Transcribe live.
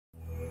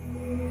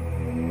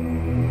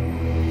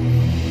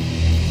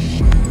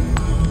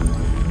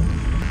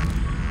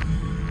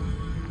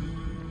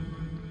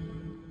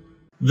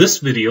This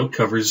video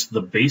covers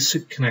the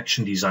basic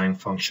connection design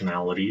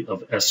functionality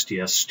of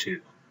SDS2.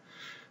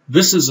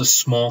 This is a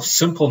small,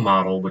 simple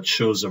model which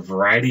shows a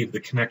variety of the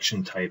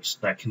connection types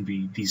that can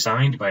be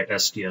designed by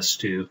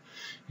SDS2,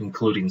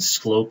 including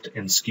sloped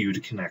and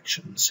skewed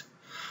connections.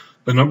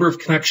 The number of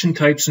connection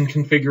types and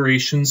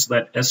configurations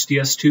that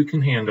SDS2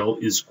 can handle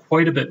is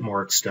quite a bit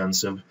more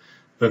extensive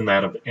than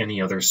that of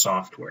any other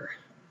software.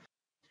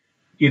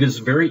 It is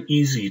very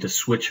easy to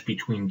switch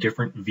between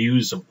different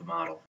views of the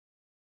model.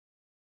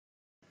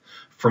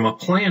 From a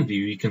plan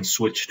view, you can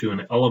switch to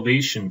an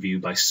elevation view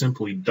by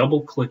simply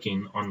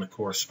double-clicking on the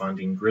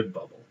corresponding grid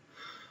bubble.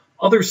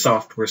 Other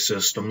software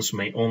systems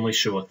may only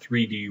show a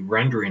 3D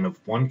rendering of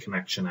one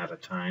connection at a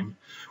time.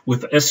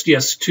 With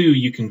SDS2,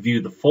 you can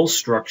view the full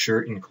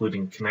structure,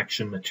 including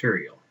connection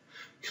material.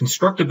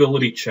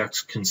 Constructability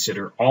checks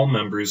consider all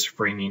members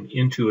framing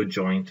into a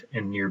joint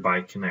and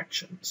nearby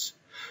connections.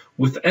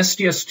 With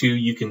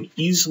SDS2, you can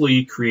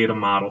easily create a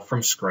model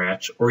from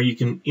scratch, or you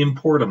can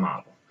import a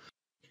model.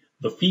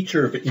 The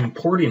feature of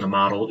importing a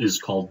model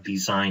is called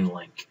Design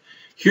Link.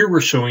 Here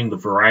we're showing the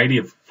variety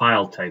of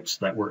file types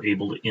that we're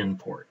able to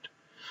import.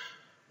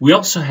 We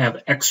also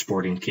have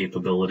exporting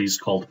capabilities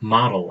called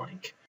Model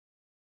Link.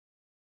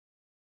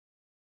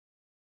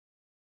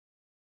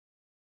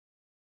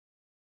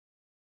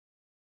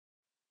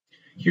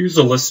 Here's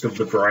a list of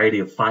the variety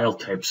of file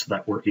types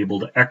that we're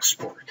able to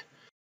export.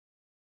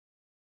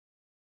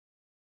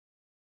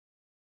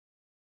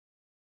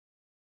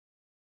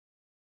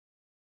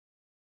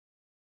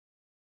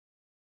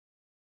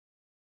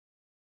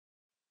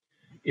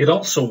 It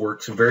also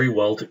works very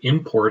well to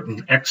import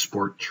and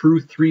export true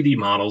 3D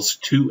models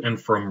to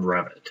and from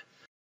Revit.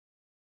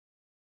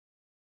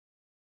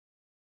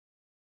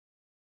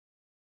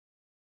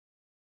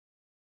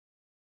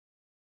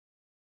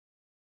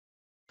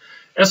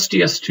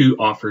 SDS2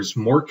 offers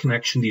more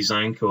connection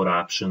design code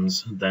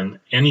options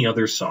than any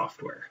other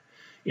software.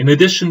 In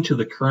addition to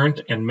the current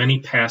and many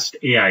past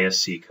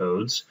AISC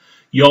codes,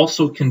 you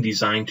also can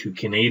design to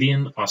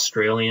Canadian,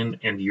 Australian,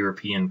 and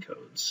European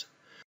codes.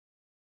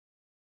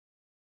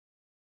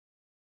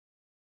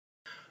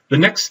 The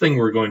next thing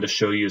we're going to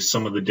show you is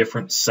some of the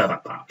different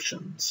setup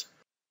options.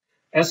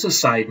 As a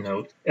side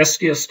note,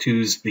 SDS2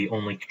 is the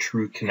only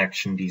true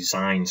connection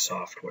design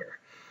software.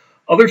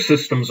 Other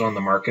systems on the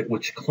market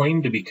which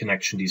claim to be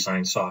connection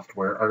design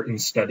software are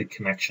instead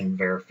connection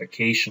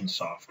verification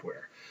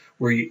software,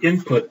 where you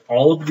input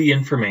all of the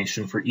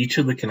information for each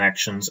of the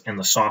connections and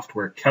the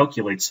software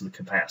calculates the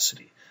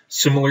capacity,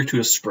 similar to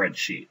a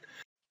spreadsheet.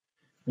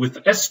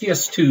 With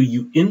SDS2,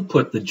 you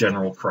input the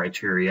general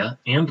criteria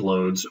and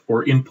loads,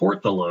 or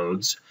import the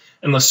loads,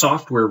 and the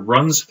software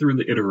runs through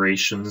the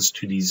iterations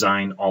to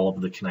design all of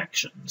the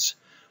connections.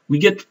 We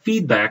get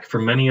feedback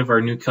from many of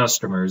our new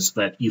customers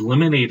that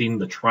eliminating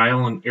the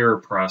trial and error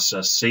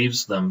process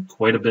saves them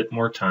quite a bit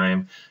more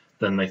time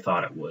than they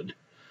thought it would.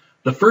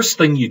 The first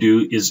thing you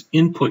do is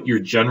input your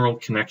general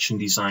connection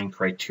design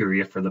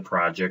criteria for the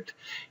project,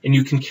 and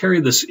you can carry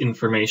this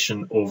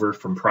information over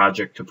from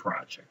project to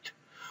project.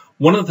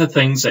 One of the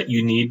things that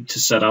you need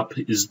to set up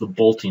is the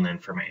bolting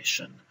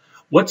information.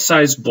 What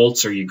size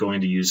bolts are you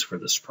going to use for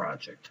this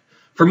project?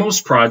 For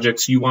most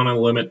projects, you want to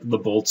limit the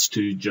bolts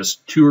to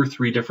just 2 or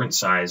 3 different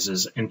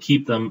sizes and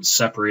keep them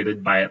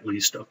separated by at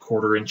least a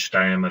 1/4 inch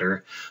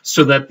diameter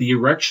so that the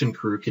erection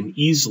crew can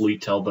easily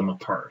tell them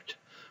apart.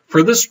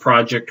 For this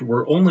project,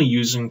 we're only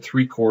using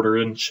 3/4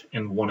 inch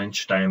and 1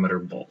 inch diameter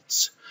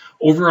bolts.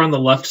 Over on the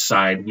left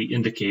side, we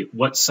indicate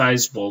what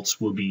size bolts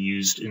will be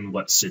used in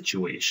what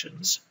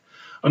situations.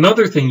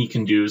 Another thing you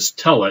can do is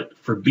tell it,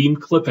 for beam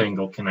clip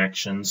angle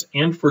connections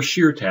and for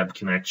shear tab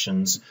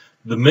connections,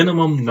 the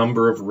minimum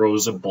number of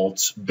rows of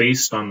bolts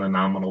based on the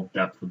nominal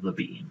depth of the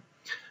beam.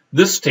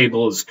 This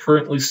table is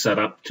currently set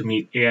up to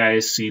meet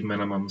AISC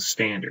minimum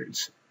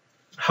standards.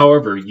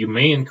 However, you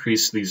may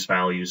increase these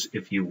values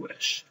if you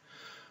wish.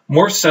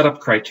 More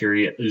setup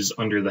criteria is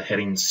under the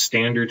heading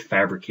Standard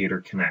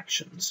Fabricator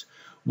Connections.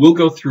 We'll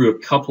go through a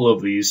couple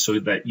of these so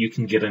that you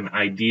can get an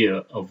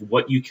idea of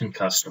what you can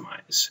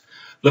customize.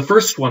 The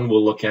first one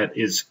we'll look at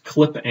is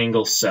clip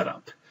angle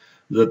setup.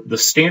 The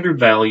standard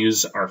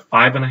values are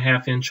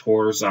 5.5 inch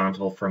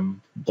horizontal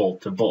from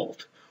bolt to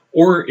bolt.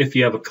 Or if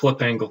you have a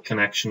clip angle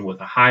connection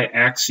with a high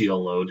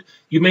axial load,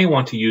 you may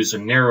want to use a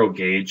narrow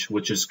gauge,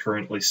 which is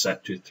currently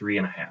set to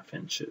 3.5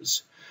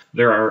 inches.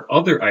 There are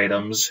other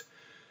items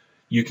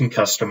you can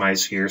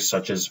customize here,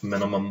 such as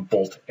minimum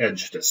bolt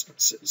edge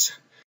distances.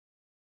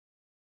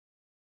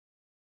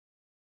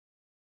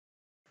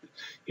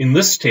 In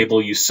this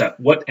table, you set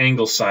what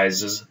angle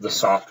sizes the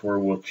software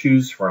will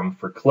choose from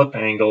for clip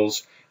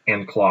angles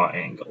and claw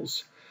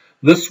angles.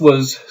 This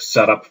was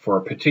set up for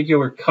a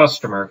particular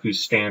customer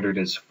whose standard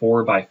is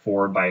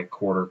 4x4 by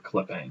 1/4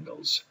 clip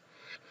angles.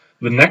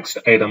 The next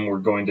item we're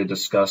going to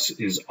discuss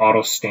is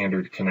auto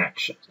standard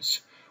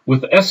connections.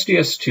 With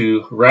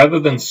SDS2, rather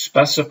than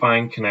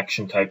specifying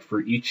connection type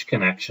for each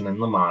connection in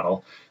the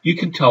model, you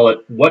can tell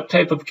it what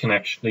type of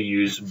connection to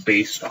use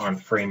based on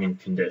framing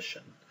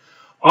condition.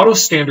 Auto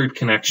standard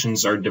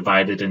connections are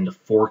divided into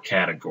 4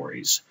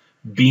 categories: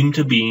 beam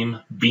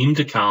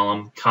to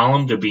column,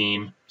 column to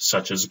beam,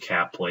 such as a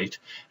cap plate,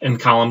 and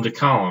column to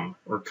column,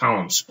 or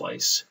column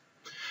splice.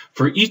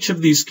 For each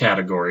of these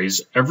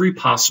categories, every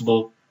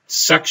possible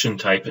section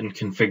type and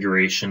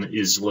configuration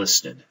is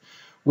listed.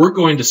 We're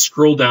going to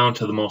scroll down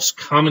to the most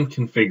common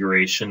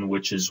configuration,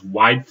 which is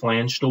wide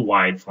flange to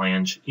wide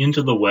flange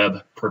into the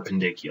web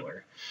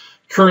perpendicular.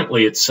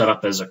 Currently, it's set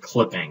up as a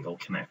clip angle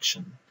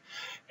connection.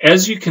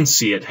 As you can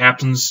see, it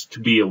happens to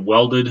be a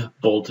welded,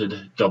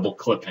 bolted, double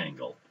clip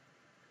angle.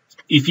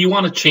 If you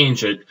want to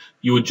change it,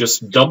 you would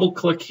just double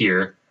click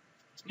here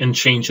and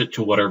change it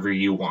to whatever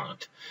you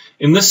want.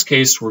 In this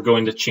case, we're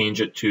going to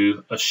change it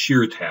to a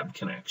shear tab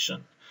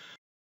connection.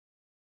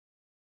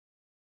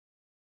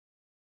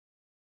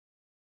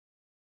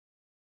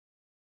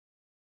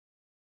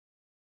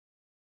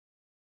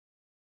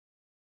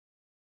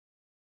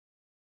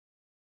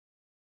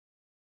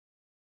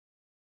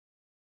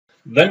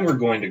 Then we're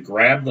going to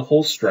grab the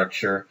whole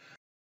structure,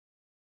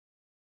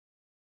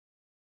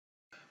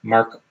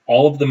 mark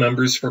all of the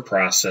members for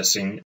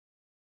processing,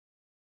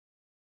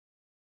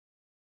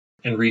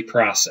 and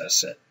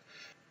reprocess it.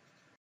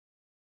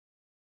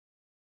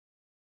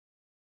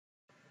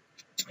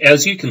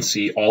 As you can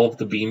see, all of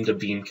the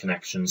beam-to-beam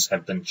connections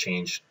have been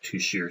changed to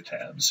shear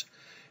tabs.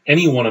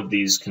 Any one of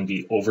these can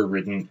be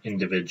overridden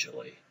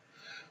individually.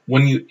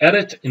 When you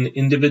edit an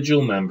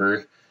individual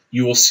member,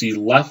 you will see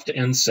left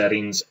end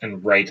settings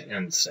and right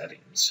end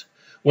settings.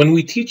 When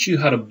we teach you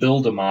how to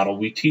build a model,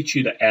 we teach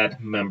you to add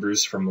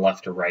members from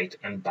left to right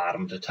and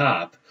bottom to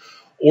top.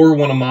 Or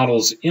when a model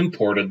is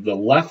imported, the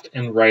left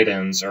and right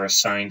ends are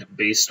assigned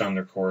based on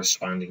their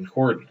corresponding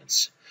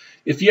coordinates.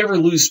 If you ever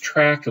lose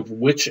track of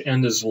which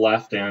end is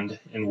left end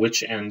and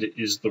which end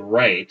is the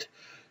right,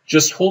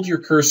 just hold your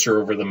cursor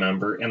over the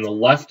member and the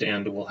left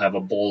end will have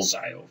a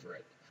bullseye over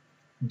it.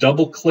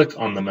 Double-click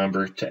on the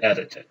member to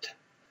edit it.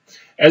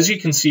 As you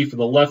can see, for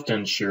the left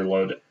end shear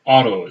load,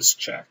 auto is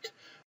checked.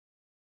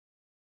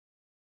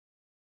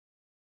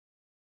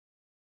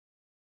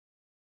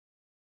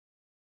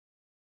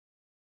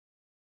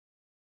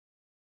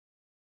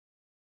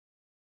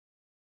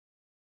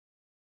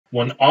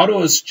 When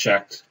auto is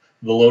checked,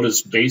 the load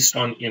is based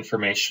on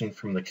information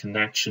from the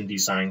connection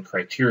design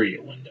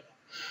criteria window.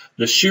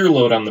 The shear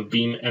load on the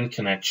beam end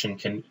connection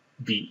can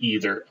be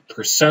either a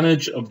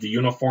percentage of the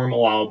uniform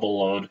allowable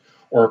load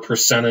or a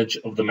percentage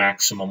of the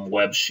maximum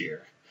web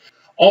shear.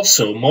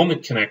 Also,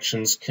 moment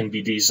connections can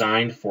be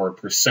designed for a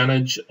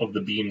percentage of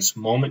the beam's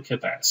moment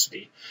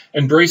capacity,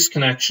 and brace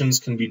connections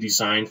can be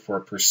designed for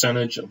a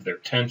percentage of their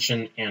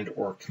tension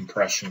and/or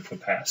compression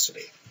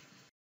capacity.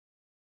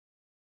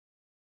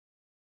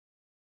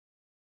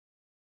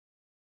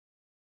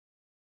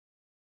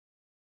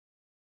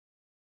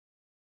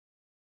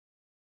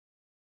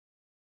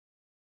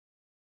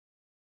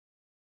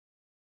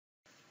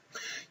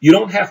 You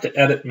don't have to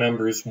edit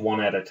members one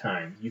at a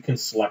time. You can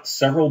select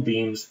several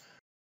beams,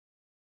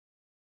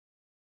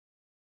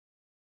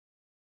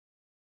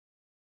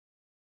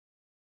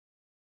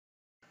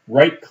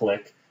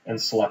 right-click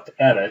and select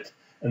Edit,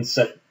 and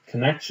set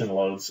connection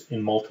loads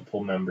in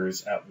multiple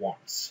members at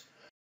once.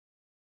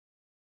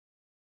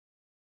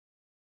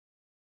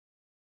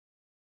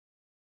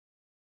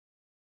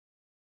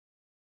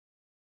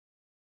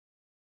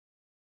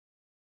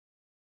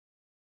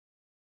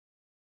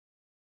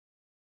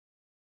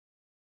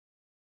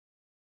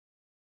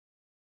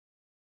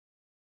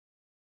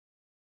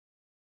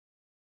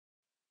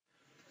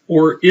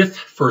 Or if,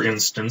 for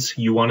instance,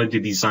 you wanted to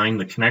design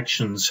the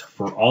connections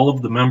for all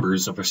of the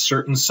members of a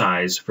certain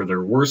size for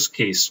their worst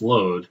case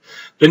load,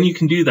 then you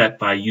can do that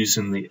by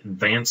using the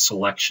Advanced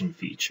Selection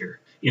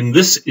feature. In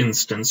this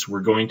instance,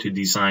 we're going to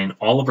design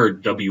all of our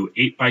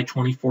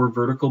W8x24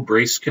 vertical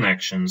brace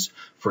connections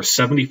for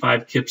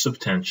 75 kips of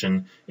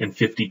tension and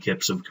 50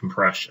 kips of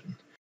compression.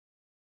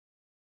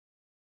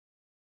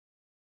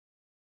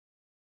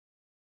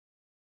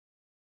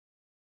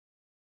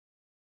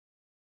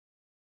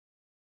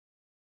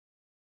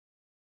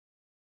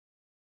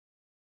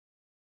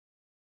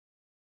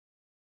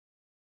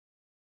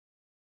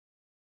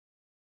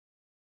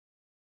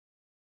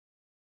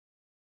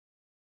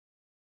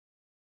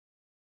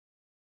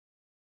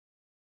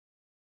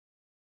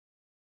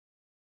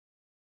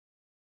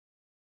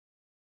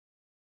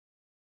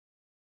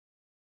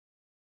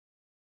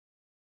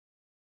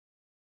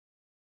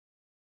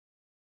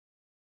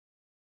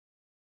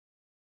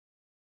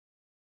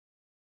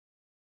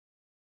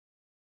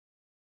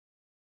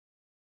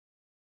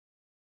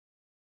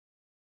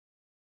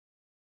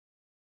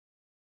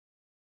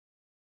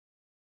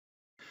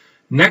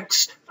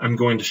 Next, I'm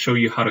going to show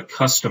you how to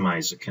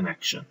customize a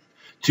connection.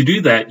 To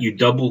do that, you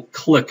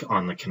double-click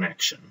on the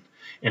connection.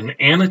 An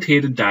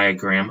annotated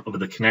diagram of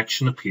the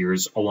connection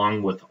appears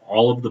along with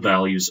all of the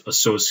values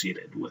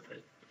associated with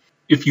it.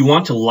 If you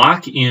want to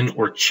lock in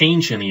or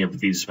change any of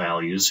these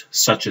values,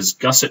 such as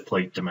gusset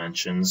plate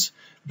dimensions,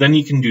 then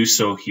you can do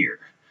so here.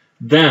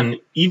 Then,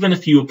 even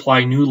if you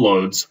apply new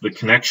loads, the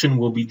connection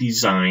will be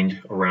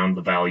designed around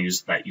the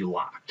values that you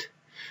locked.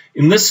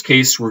 In this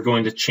case, we're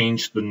going to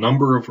change the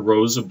number of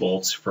rows of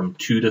bolts from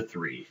 2 to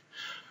 3.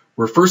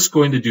 We're first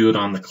going to do it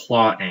on the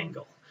claw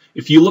angle.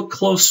 If you look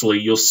closely,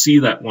 you'll see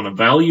that when a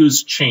value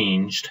is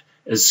changed,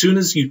 as soon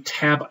as you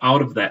tab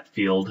out of that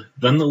field,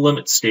 then the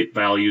limit state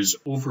values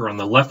over on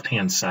the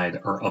left-hand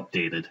side are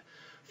updated.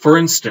 For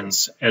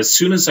instance, as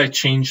soon as I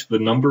change the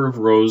number of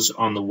rows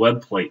on the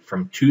web plate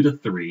from 2 to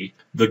 3,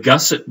 the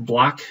gusset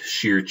block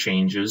shear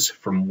changes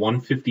from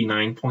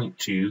 159.2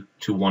 to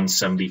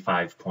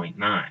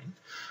 175.9.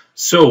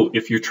 So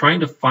if you're trying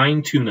to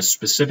fine-tune a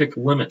specific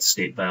limit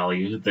state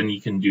value, then you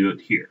can do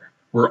it here.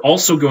 We're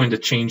also going to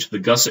change the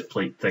gusset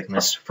plate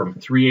thickness from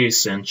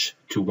 3/8 inch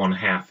to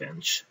 1/2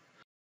 inch.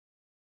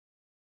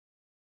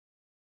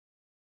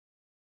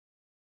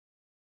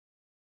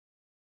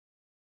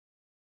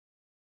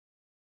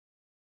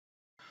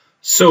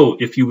 So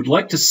if you would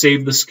like to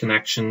save this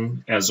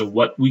connection as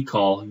what we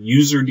call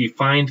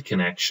user-defined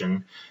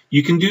connection,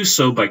 you can do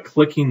so by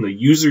clicking the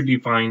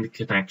user-defined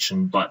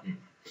connection button.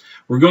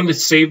 We're going to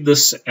save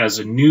this as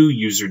a new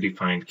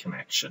user-defined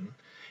connection,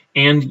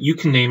 and you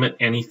can name it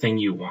anything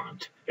you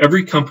want.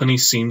 Every company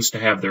seems to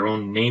have their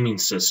own naming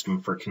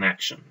system for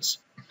connections.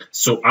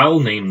 So I'll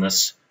name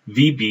this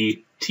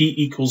VB T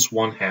equals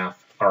 1/2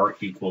 R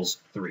equals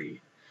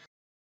 3.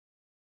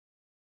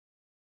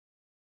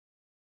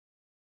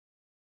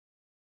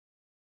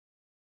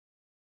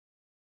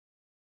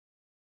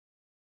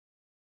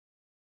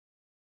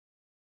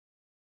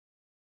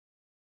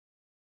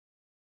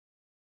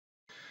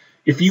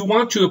 If you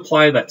want to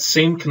apply that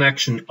same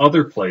connection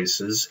other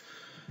places,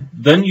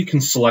 then you can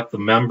select the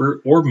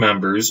member or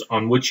members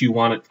on which you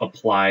want it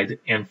applied,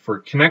 and for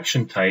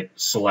connection type,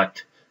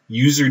 select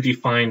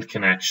User-Defined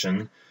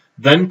Connection,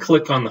 then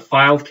click on the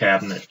File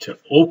cabinet to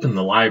open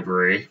the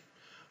library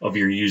of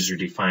your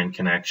user-defined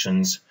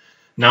connections.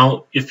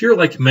 Now, if you're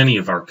like many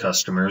of our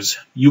customers,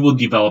 you will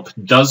develop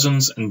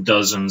dozens and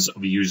dozens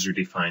of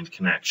user-defined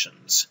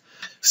connections.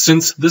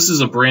 Since this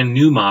is a brand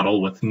new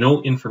model with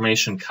no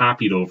information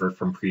copied over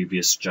from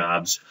previous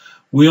jobs,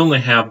 we only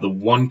have the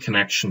one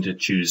connection to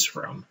choose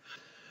from.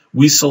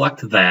 We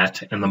select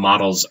that and the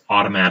model is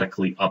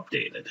automatically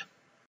updated.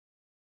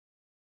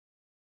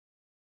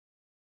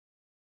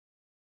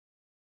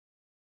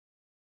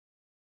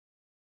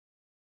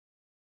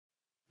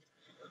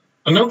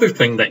 Another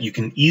thing that you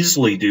can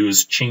easily do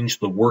is change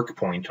the work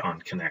point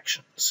on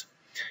connections.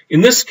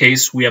 In this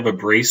case, we have a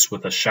brace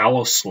with a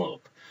shallow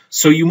slope,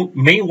 so you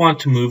may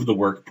want to move the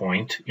work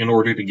point in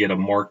order to get a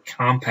more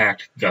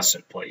compact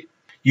gusset plate.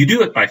 You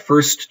do it by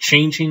first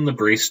changing the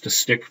brace to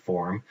stick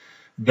form,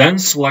 then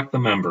select the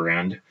member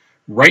end,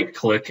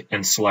 right-click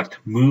and select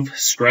Move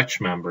Stretch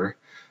Member,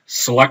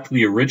 select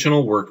the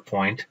original work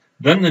point,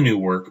 then the new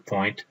work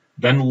point,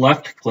 then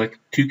left-click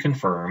to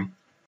confirm,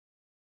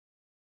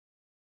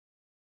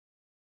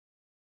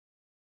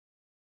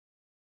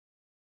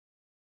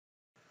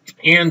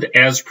 and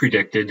as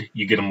predicted,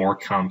 you get a more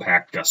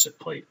compact gusset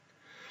plate.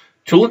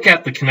 To look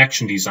at the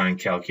connection design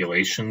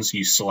calculations,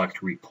 you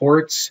select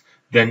Reports,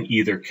 then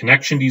either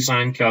Connection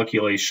Design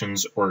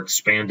Calculations or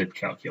Expanded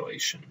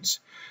Calculations.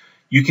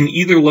 You can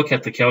either look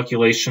at the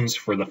calculations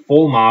for the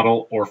full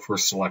model or for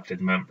selected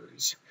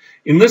members.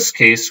 In this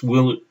case,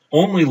 we'll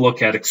only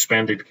look at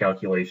expanded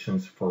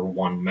calculations for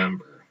one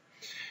member.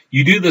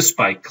 You do this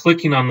by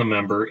clicking on the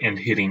member and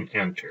hitting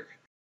Enter.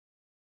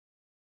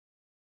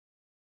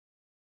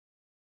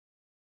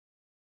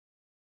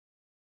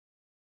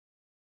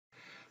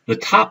 The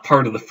top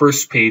part of the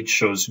first page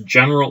shows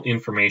general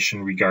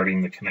information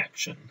regarding the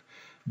connection.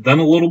 Then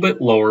a little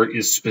bit lower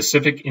is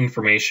specific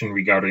information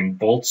regarding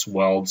bolts,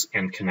 welds,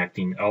 and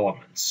connecting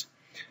elements.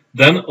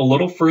 Then a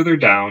little further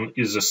down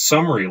is a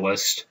summary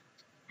list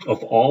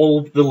of all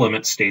of the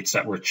limit states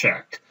that were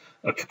checked,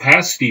 a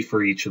capacity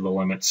for each of the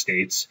limit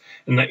states,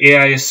 and the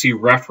AISC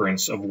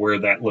reference of where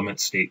that limit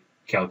state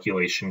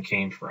calculation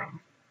came from.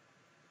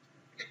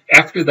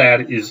 After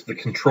that is the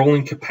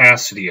controlling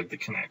capacity of the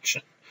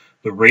connection,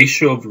 the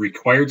ratio of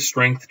required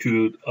strength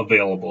to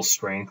available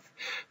strength,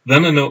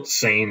 then a note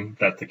saying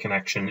that the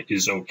connection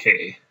is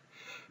okay.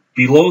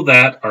 Below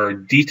that are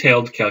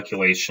detailed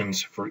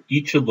calculations for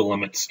each of the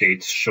limit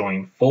states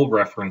showing full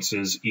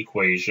references,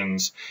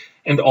 equations,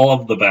 and all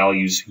of the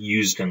values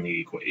used in the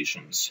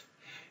equations.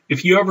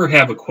 If you ever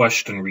have a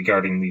question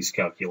regarding these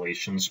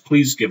calculations,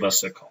 please give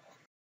us a call.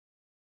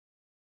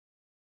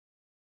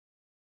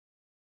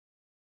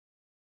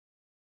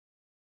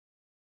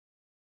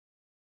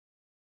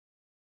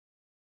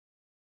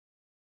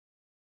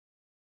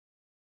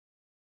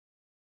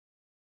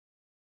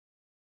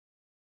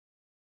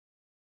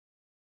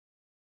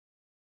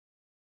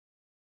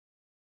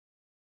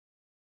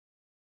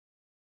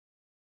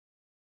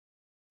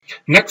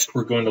 Next,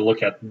 we're going to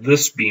look at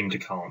this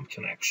beam-to-column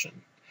connection.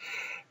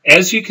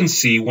 As you can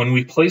see, when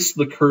we place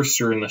the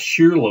cursor in the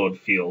shear load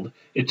field,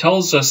 it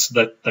tells us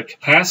that the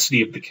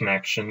capacity of the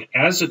connection,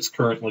 as it's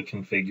currently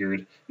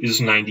configured, is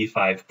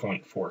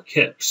 95.4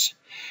 kips.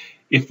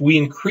 If we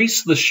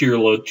increase the shear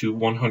load to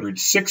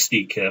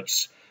 160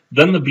 kips,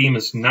 then the beam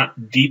is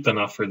not deep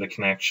enough for the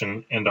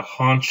connection, and a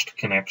haunched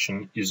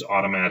connection is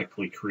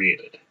automatically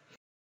created.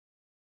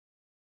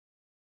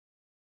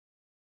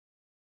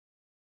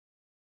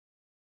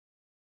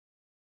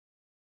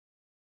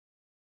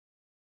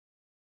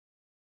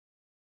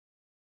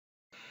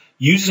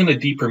 Using a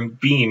deeper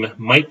beam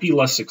might be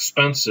less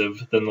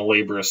expensive than the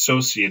labor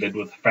associated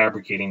with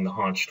fabricating the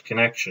haunched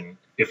connection,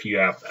 if you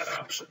have that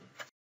option.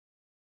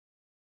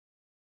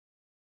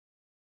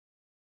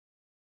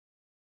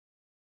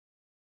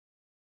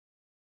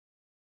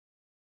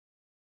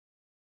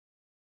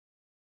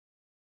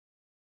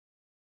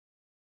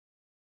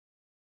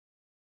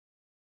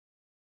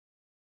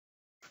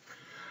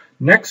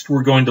 Next,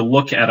 we're going to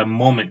look at a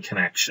moment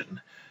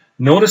connection.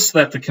 Notice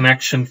that the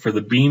connection for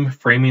the beam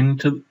framing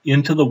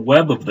into the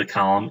web of the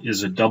column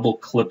is a double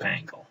clip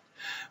angle.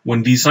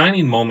 When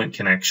designing moment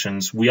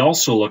connections, we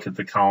also look at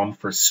the column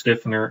for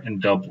stiffener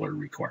and doubler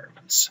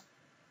requirements.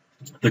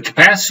 The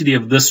capacity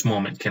of this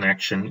moment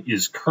connection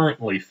is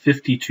currently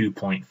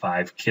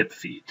 52.5 kip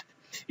feet.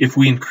 If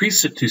we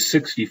increase it to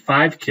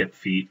 65 kip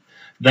feet,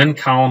 then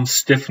column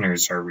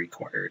stiffeners are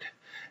required.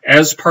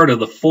 As part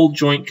of the full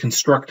joint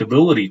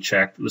constructability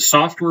check, the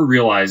software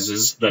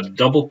realizes that a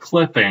double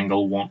clip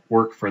angle won't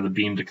work for the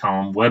beam to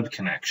column web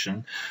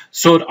connection,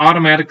 so it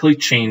automatically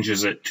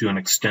changes it to an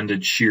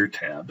extended shear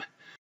tab.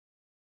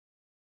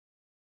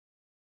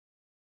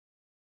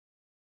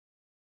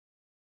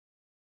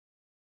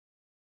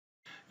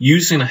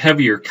 Using a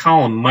heavier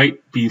column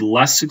might be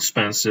less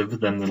expensive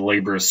than the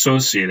labor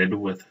associated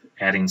with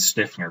adding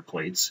stiffener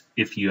plates,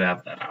 if you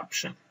have that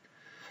option.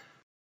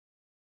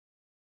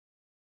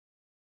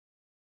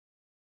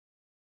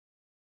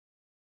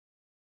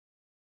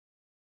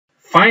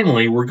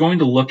 Finally, we're going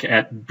to look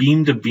at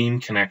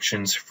beam-to-beam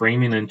connections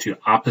framing into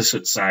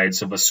opposite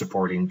sides of a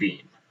supporting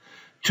beam.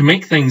 To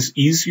make things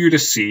easier to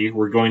see,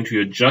 we're going to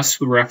adjust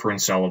the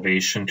reference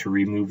elevation to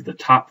remove the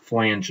top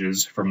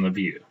flanges from the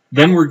view.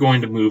 Then we're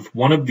going to move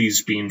one of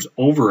these beams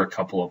over a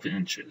couple of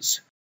inches.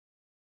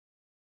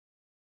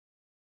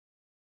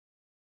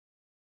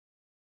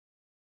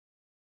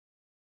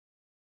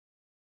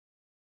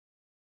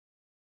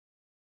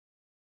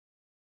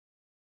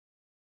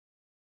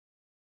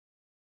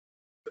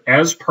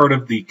 As part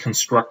of the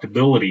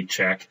constructability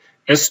check,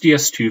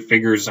 SDS2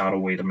 figures out a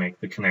way to make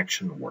the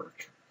connection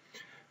work.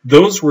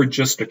 Those were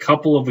just a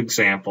couple of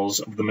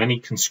examples of the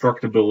many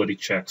constructability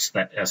checks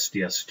that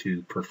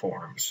SDS2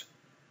 performs.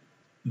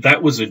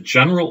 That was a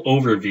general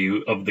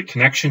overview of the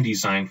connection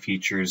design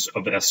features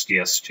of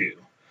SDS2.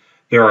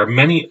 There are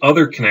many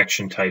other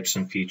connection types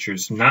and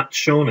features not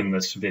shown in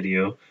this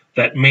video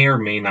that may or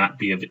may not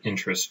be of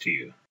interest to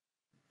you.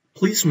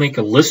 Please make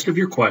a list of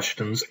your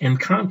questions and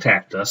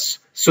contact us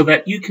so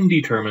that you can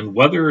determine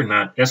whether or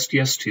not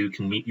SDS2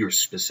 can meet your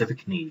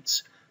specific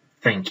needs.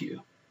 Thank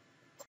you.